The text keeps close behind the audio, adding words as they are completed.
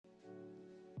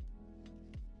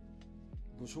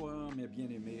Bonsoir mes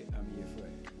bien-aimés amis et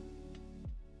frères.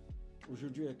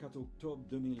 Aujourd'hui est 4 octobre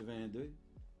 2022.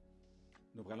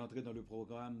 Nous allons entrer dans le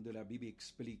programme de la Bible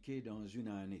expliquée dans une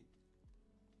année.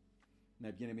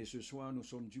 Mes bien-aimés, ce soir, nous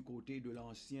sommes du côté de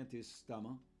l'Ancien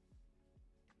Testament,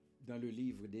 dans le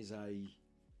livre d'Ésaïe.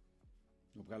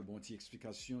 Nous prenons une petite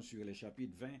explication sur les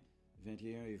chapitres 20,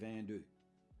 21 et 22.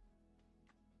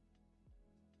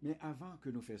 Mais avant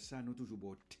que nous fassions ça, nous toujours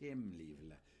beau thème livre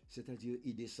là, c'est-à-dire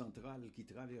idée centrale qui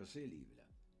traverse le livre là.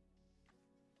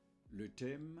 Le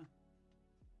thème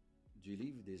du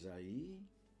livre d'Ésaïe,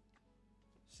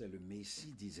 c'est le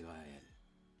Messie d'Israël.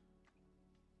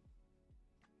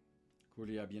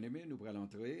 Collègues bien-aimés, nous allons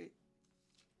entrer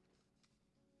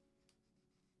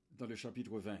dans le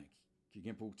chapitre 20, qui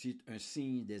a pour titre un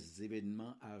signe des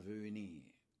événements à venir.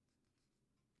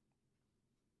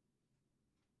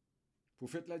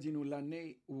 Prophète là dit nous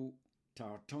l'année où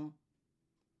Tartan,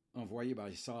 envoyé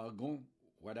par Sargon,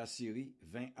 roi d'Assyrie,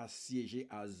 vint assiéger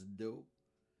Asdo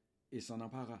et s'en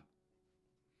empara.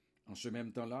 En ce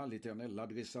même temps-là, l'Éternel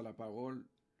adressa la parole.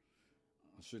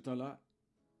 En ce temps-là,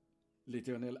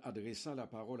 l'Éternel adressa la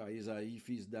parole à Ésaïe,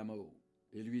 fils d'Amo,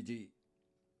 et lui dit,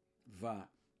 « Va,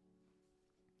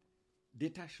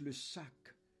 détache le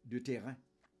sac de tes reins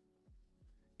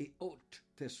et ôte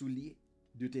tes souliers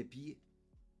de tes pieds. »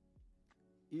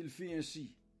 Il fit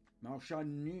ainsi, marcha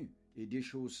nu et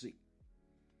déchaussé.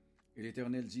 Et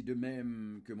l'Éternel dit de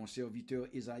même que mon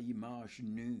serviteur Ésaïe marche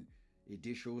nu et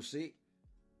déchaussé,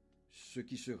 ce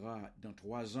qui sera dans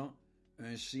 3 ans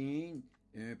un signe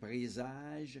et un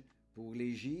présage pour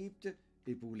l'Égypte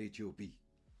et pour l'Éthiopie.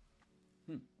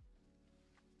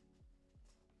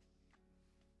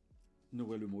 Nous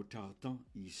voyons le mot Tartan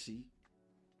ici.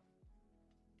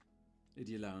 Il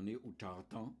dit l'année où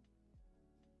Tartan,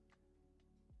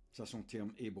 ça c'est un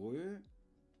terme hébreu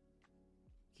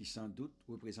qui sans doute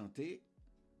représentait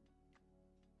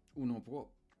ou non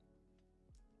propre.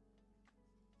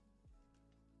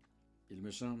 Il me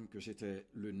semble que c'était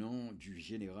le nom du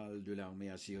général de l'armée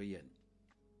assyrienne.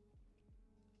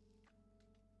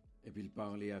 Et puis il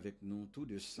parlait avec nous tout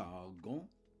de Sargon.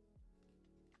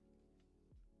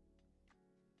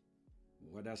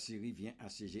 Roi d'Assyrie vient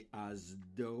assiéger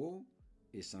Asdo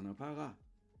et s'en empara.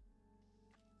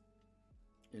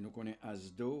 Et nous connaissons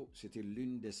Asdo, c'était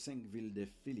l'une des 5 villes des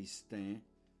Philistins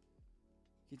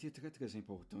qui était très très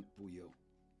importante pour eux,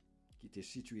 qui était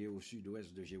située au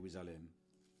sud-ouest de Jérusalem.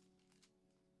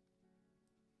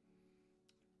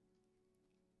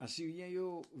 Assyriens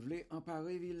yo voulaient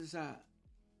emparer ville ça.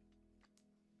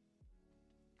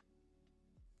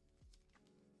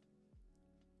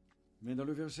 Mais dans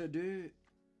le verset 2,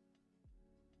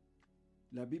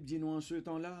 la Bible dit nous en ce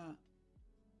temps-là,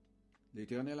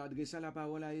 l'Éternel adressa la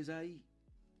parole à Ésaïe.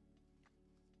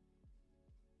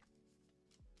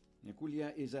 Un coup,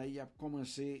 Ésaïe a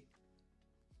commencé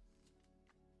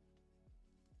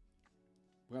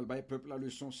pour le peuple la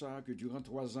leçon ça que durant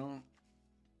 3 ans,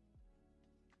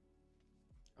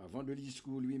 avant le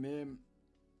discours lui-même,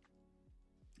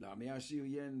 l'armée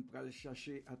assyrienne pour le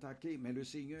chercher, attaquer, mais le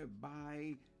Seigneur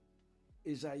baille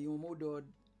Ésaïe un mot d'ordre.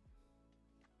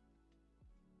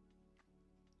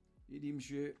 Il dit,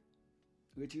 monsieur,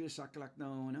 retirez sa claque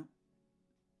dans non?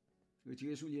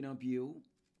 Retirez soulier dans le pied ou?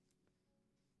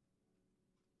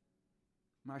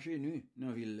 Marchez nu dans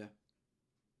la ville là.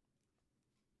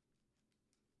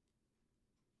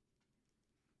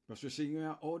 Parce que le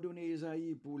Seigneur a ordonné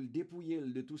Ésaïe pour le dépouiller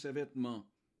de tous ses vêtements,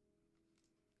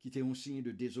 qui étaient un signe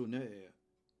de déshonneur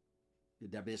et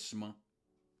d'abaissement.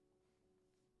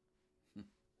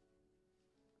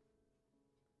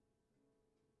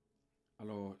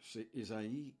 Alors, c'est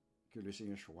Ésaïe que le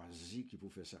Seigneur choisit qui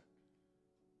pour faire ça.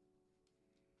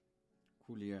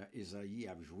 Ésaïe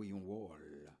a joué un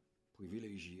rôle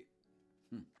privilégié.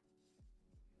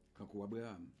 Quand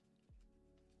Abraham,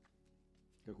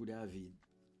 quand David.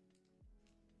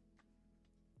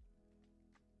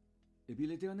 Et puis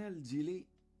l'Éternel dit,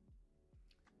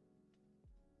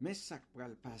 mais ça pourra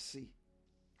le passer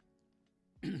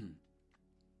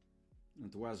en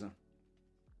 3 ans.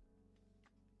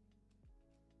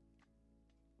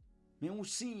 Mais on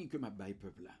signe que ma baille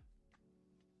peuple là.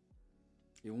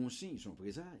 Et on signe son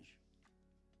présage.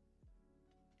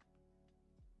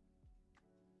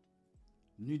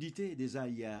 Nudité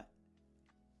d'Ésaïe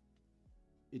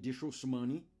et déchaussement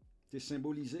c'est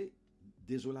symbolisé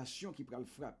désolation qui pourra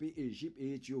frapper Égypte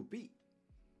et Éthiopie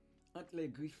entre les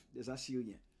griffes des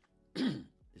Assyriens.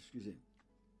 Excusez.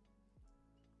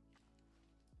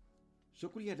 Ce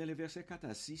qu'il y a dans les versets 4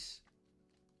 à 6,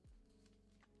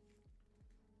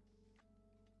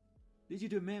 il dit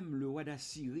de même le roi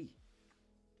d'Assyrie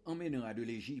emmènera de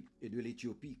l'Égypte et de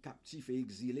l'Éthiopie captifs et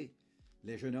exilés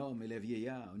les jeunes hommes et les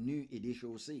vieillards nus et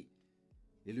déchaussés,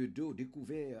 et le dos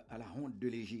découvert à la honte de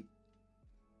l'Égypte.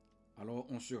 Alors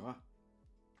on sera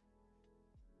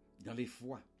dans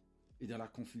l'effroi et dans la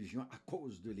confusion à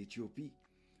cause de l'Éthiopie,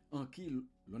 en qui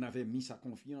l'on avait mis sa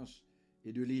confiance,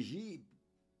 et de l'Égypte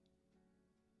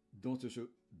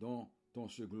dont on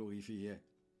se glorifiait.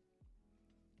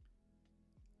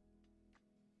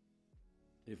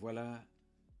 Et voilà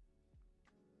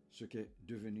ce qu'est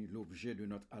devenu l'objet de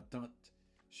notre attente,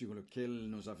 sur lequel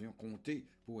nous avions compté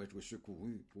pour être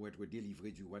secourus, pour être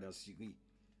délivrés du roi d'Assyrie.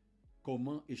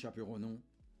 Comment échapperons-nous?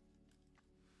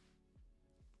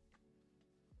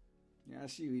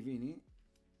 Assyrie vient,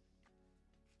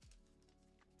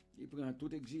 il prend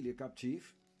tout exilé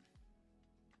captif,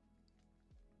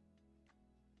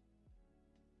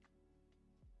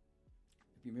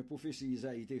 et puis mes prophéties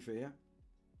Isaïe étaient faites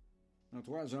en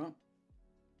 3 ans.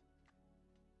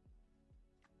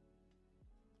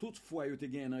 Toutefois, ils ont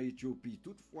gagné en Éthiopie,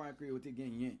 toutefois que ils ont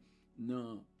gagné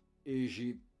en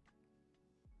Égypte,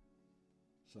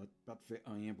 ça n'a pas fait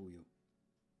rien pour eux.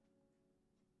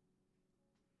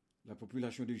 La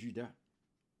population de Juda,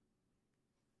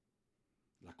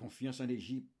 la confiance en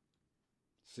Égypte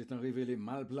s'étant révélée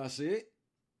mal placée,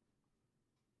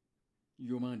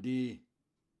 ils ont demandé,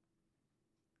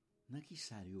 dans qui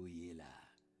ça y est là?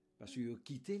 Parce qu'ils ont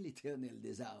quitté l'Éternel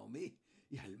des armées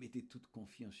et ils mettaient toute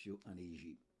confiance en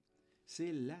Égypte.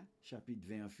 C'est là, chapitre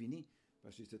 20 en fini,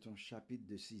 parce que c'est un chapitre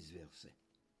de 6 versets.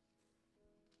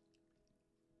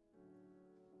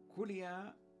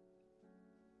 Koulia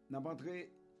n'a pas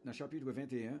entré dans le chapitre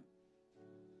 21. Le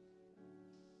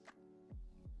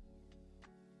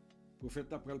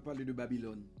prophète après parler de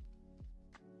Babylone.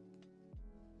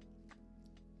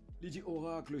 Il dit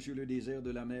oracle sur le désert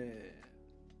de la mer.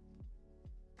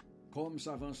 Comme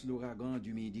s'avance l'ouragan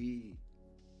du midi,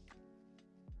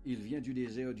 il vient du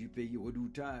désert du pays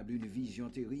redoutable, une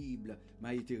vision terrible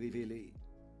m'a été révélée.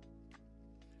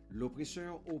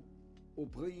 L'oppresseur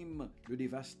opprime le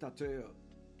dévastateur.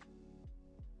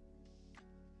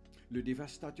 Le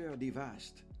dévastateur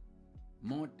dévaste.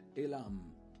 Monte Élam,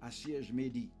 assiège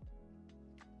Médie.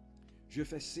 Je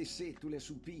fais cesser tous les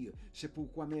soupirs, c'est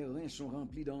pourquoi mes reins sont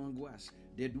remplis d'angoisse.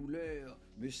 Des douleurs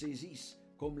me saisissent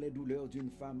comme les douleurs d'une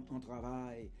femme en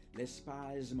travail. Les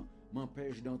spasmes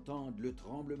m'empêchent d'entendre, le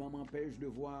tremblement m'empêche de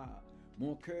voir.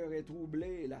 Mon cœur est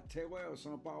troublé, la terreur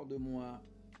s'empare de moi.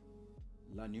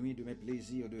 La nuit de mes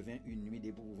plaisirs devint une nuit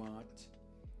d'épouvante.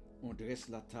 On dresse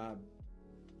la table,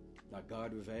 la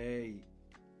garde veille,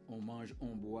 on mange,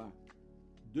 on boit.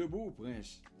 Debout,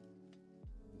 prince,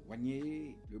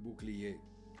 oignez le bouclier.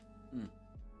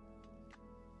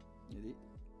 Il dit,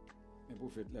 le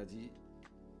prophète l'a dit,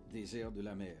 désert de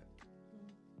la mer.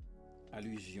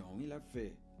 Allusion, il a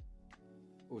fait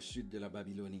au sud de la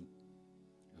Babylonie,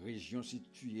 région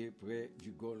située près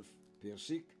du golfe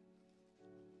Persique,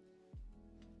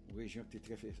 région qui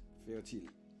était très fertile.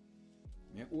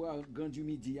 Mais ouragan du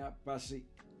Midi a passé.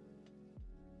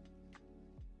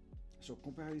 Sur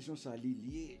comparaison, ça est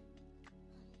lié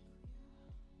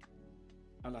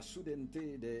à la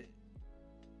soudaineté des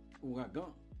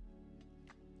ouragans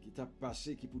qui t'a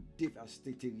passé, qui pour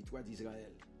dévaster le territoire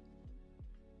d'Israël.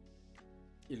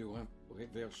 Et le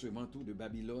renversement tout de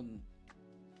Babylone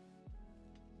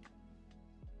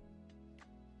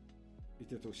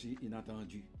était aussi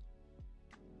inattendu.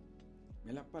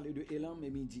 Mais là, parler de Élam et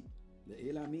Midi. Les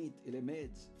Élamites et les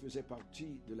Mèdes faisaient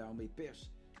partie de l'armée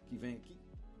perse qui vainquit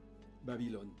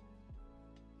Babylone.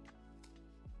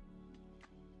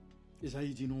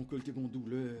 Esaïe dit non, que le une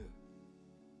douleur,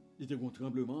 il était un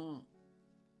tremblement.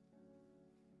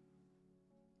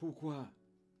 Pourquoi?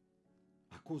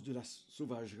 À cause de la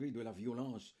sauvagerie, de la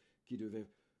violence que le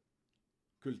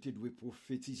devait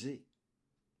prophétiser.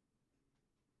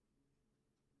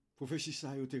 Prophétie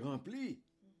ça a été rempli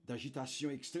d'agitation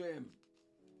extrême.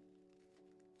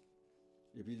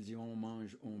 Et puis il dit on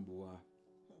mange, on boit.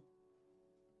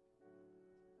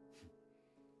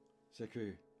 C'est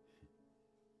que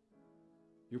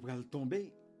il va le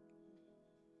tomber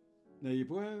dans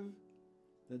l'épreuve,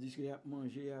 tandis qu'il a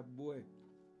mangé, à boire.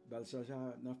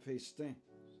 Balsaja dans festin.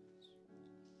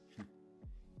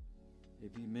 Et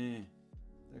puis, mais,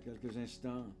 dans quelques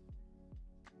instants,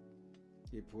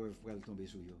 l'épreuve pourra le tomber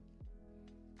sur eux.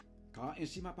 Car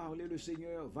ainsi m'a parlé le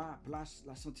Seigneur, va, place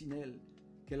la sentinelle,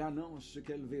 qu'elle annonce ce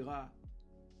qu'elle verra.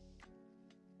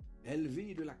 Elle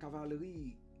vit de la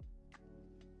cavalerie,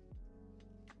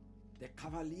 des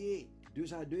cavaliers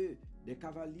 2 à 2, des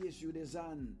cavaliers sur des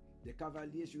ânes, des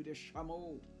cavaliers sur des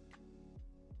chameaux.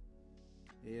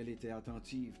 Et elle était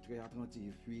attentive, très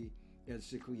attentive, puis elle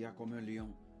s'écria comme un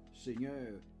lion.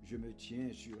 Seigneur, je me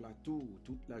tiens sur la tour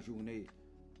toute la journée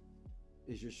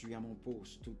et je suis à mon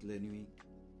poste toutes les nuits.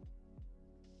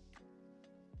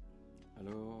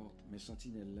 Alors, mes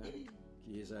sentinelles là,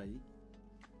 qui est Esaïe,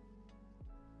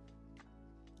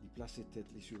 il place ses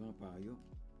têtes sur un par yo.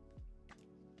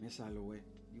 Mais ça l'oué,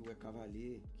 il y a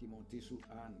cavalier qui montait sous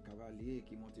âne, cavalier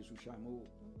qui montait sous chameau.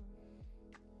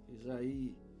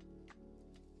 Esaïe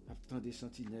a tant des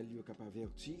sentinelles qui ont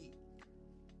averti.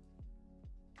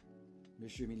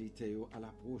 Monsieur militaire à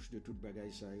l'approche de toute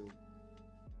bagaille ça yo.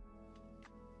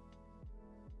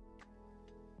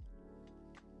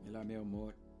 Mais la mer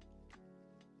morte.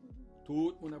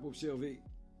 Tout le monde a observé.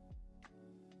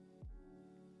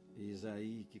 Et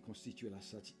Esaïe, qui constitue la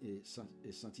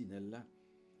sentinelle là,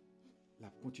 l'a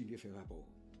continué à faire rapport.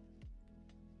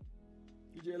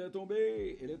 Il dit, elle est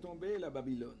tombée, la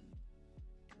Babylone.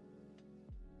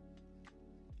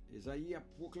 Esaïe a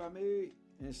proclamé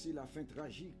ainsi la fin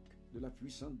tragique de la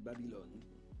puissante Babylone.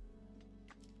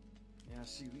 Et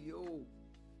Assyrio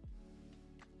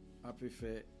a pu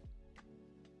faire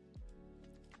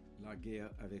la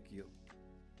guerre avec eux.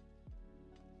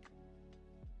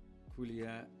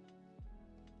 Koulia,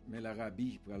 mais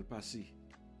l'Arabie pour le passer.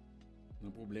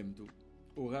 Non problème tout.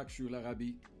 Oracle sur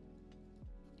l'Arabie.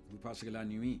 Vous passerez la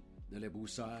nuit dans les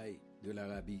broussailles de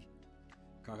l'Arabie.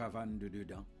 Caravane de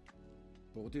dedans.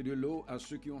 Portez de l'eau à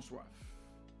ceux qui ont soif.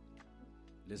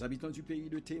 Les habitants du pays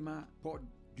de Théma portent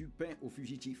du pain aux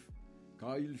fugitifs,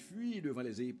 car ils fuient devant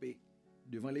les épées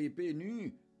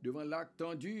nues, devant l'arc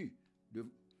tendu,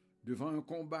 devant un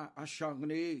combat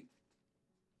acharné.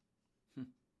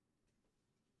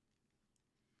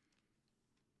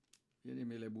 Bien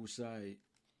aimé, les broussailles,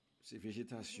 c'est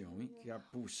végétation qui a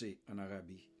poussé en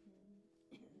Arabie.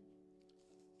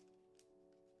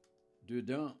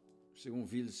 Dedans, c'est une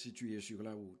ville située sur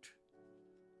la route.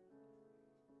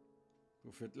 Le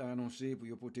prophète l'a annoncé pour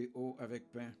y porter eau avec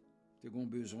pain. Tu as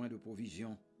besoin de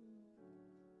provisions.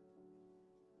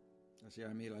 Ça, c'est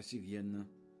l'armée la syrienne.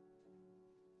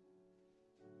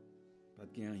 Pas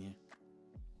de rien.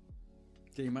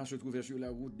 Théma se trouvait sur la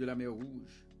route de la mer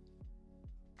Rouge.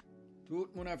 Tout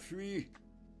le monde a fui.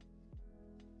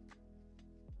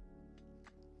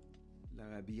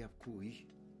 L'Arabie a couru.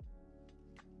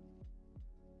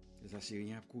 Les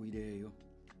Assyriens ont couru derrière eux.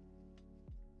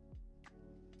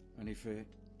 En effet,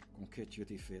 conquête a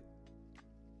été faite.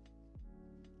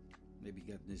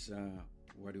 Nebuchadnezzar,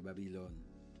 roi de Babylone,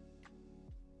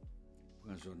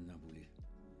 prend zone dans boulé.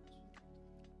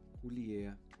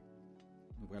 Hier,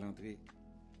 nous allons entrer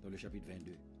dans le chapitre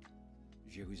 22.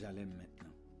 Jérusalem maintenant.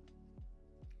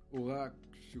 Oracle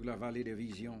sur la vallée des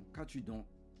visions, qu'as-tu donc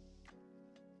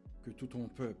que tout ton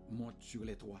peuple monte sur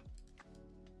les toits?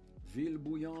 Ville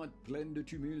bouillante, pleine de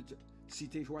tumulte,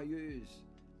 cité joyeuse,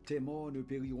 tes morts ne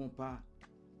périront pas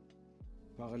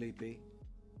par l'épée.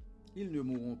 Ils ne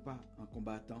mourront pas en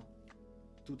combattant.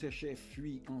 Tous tes chefs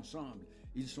fuient ensemble.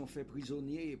 Ils sont faits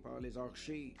prisonniers par les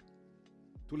archers.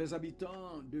 Tous les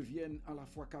habitants deviennent à la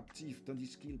fois captifs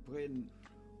tandis qu'ils prennent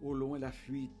au loin la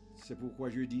fuite. C'est pourquoi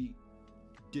je dis,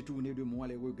 détournez de moi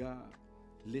les regards.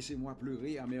 Laissez-moi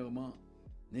pleurer amèrement.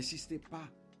 N'insistez pas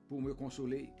pour me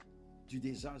consoler du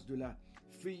désastre de la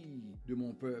fille de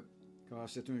mon peuple, car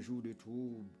c'est un jour de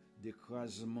trouble,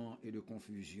 d'écrasement et de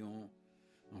confusion,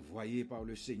 envoyé par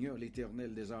le Seigneur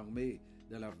l'Éternel des armées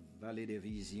dans la vallée des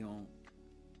visions.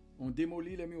 On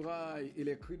démolit les murailles et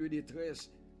les cris de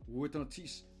détresse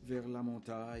retentissent vers la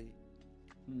montagne.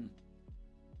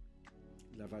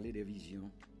 La vallée des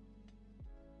visions.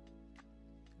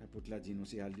 L'apôtre l'a dit,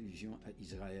 c'est allusion à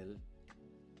Israël.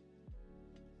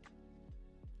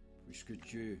 Puisque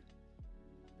Dieu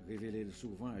révélait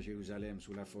souvent à Jérusalem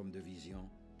sous la forme de visions.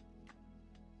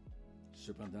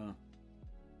 Cependant,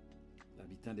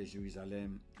 l'habitant de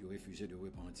Jérusalem a refusé de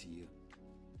repentir.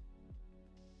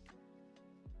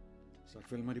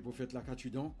 Sacrellement, les prophètes l'a cattu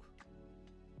donc.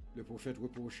 Le prophète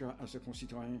reprocha à ses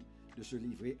concitoyens de se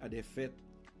livrer à des fêtes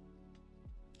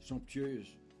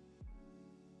somptueuses.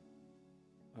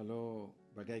 Alors,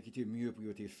 bagaille qui était mieux pour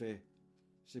être fait,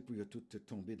 c'est pour tout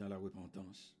tomber dans la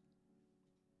repentance.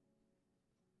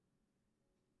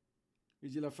 Il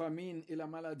dit la famine et la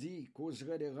maladie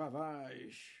causeraient des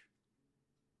ravages.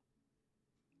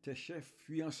 Tes chefs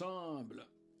fuient ensemble.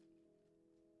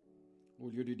 Au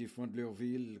lieu de défendre leur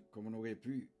ville comme on aurait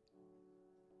pu,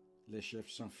 les chefs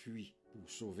s'enfuient pour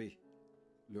sauver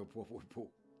leur propre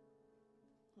peau.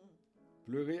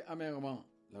 Pleurer amèrement,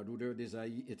 la douleur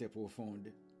d'Ésaïe était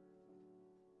profonde.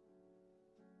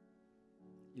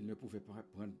 Il ne pouvait pas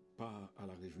prendre part à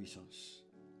la réjouissance.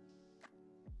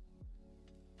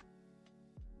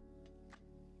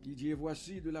 Il dit,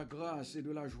 voici de la grâce et de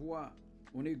la joie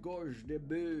On égorge des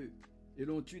bœufs et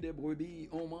l'on tue des brebis,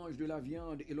 on mange de la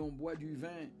viande et l'on boit du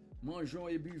vin. Mangeons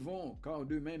et buvons, car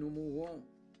demain nous mourrons.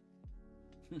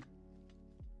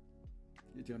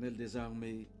 L'Éternel des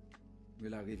armées me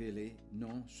l'a révélé.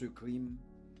 Non, ce crime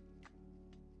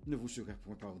ne vous sera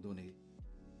point pardonné.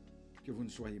 Que vous ne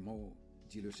soyez morts,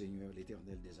 dit le Seigneur,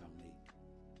 l'Éternel des armées.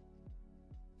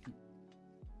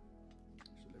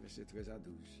 C'est le verset 13 à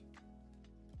 12.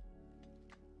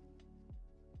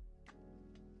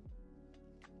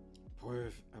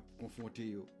 Preuve à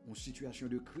confronter une situation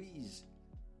de crise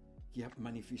qui a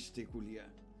manifesté qu'il y a.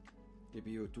 Et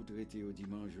puis, tout traité au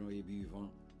dimanche et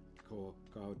buvant,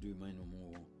 car demain nous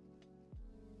mourrons.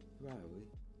 Ah oui.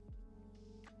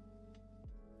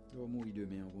 On va mourir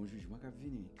demain, un bon jugement qui va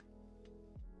venir.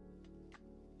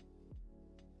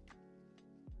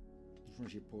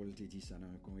 J'ai Paul te dit ça dans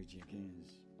 1 Corinthiens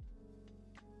 15.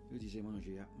 Il disait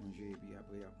manger, et puis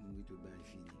après, mourir tout bas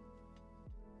fini.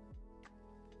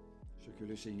 Ce que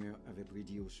le Seigneur avait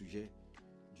prédit au sujet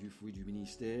du fruit du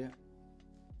ministère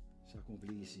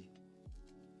s'accomplit ici.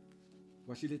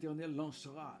 Voici l'Éternel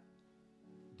lancera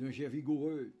d'un jet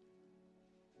vigoureux.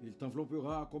 Il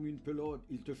t'enveloppera comme une pelote.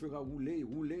 Il te fera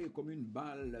rouler comme une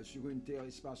balle sur une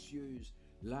terre spacieuse.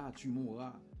 Là tu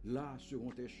mourras. Là seront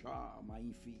tes chars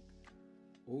magnifiques.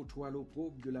 Ô toi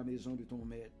l'opprobre de la maison de ton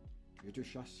maître, je te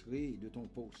chasserai de ton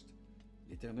poste.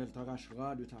 L'Éternel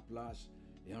t'arrachera de ta place.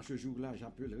 Et en ce jour-là,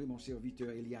 j'appellerai mon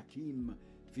serviteur Eliakim,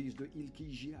 fils de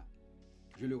Hilkijia.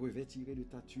 Je le revêtirai de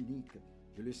ta tunique,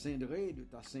 je le ceindrai de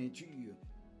ta ceinture,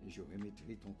 et je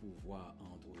remettrai ton pouvoir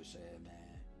entre ses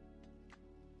mains.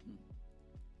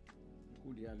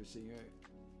 Il y a le Seigneur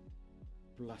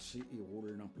placé et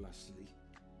roule dans place.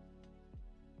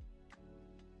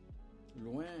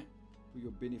 Loin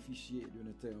pour bénéficier d'un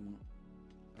enterrement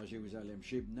à Jérusalem,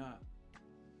 Shebna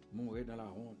mourrait dans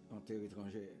la honte en terre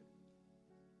étrangère.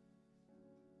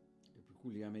 Et puis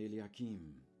Kouliam et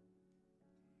Eliakim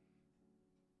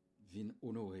viennent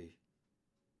honorer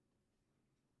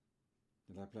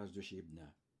dans la place de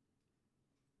Shebna.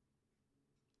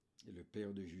 Et le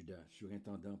père de Juda,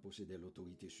 surintendant, possédait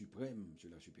l'autorité suprême sur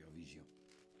la supervision.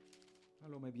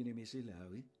 Alors, mes bien-aimés, c'est là,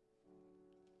 oui.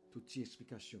 Toutes ces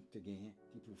explications que tu as gagnées,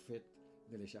 qui pour faites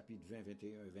dans les chapitres 20,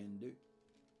 21 et 22,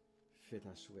 faites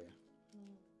à souhait.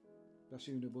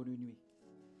 Passez une bonne nuit.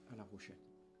 À la prochaine.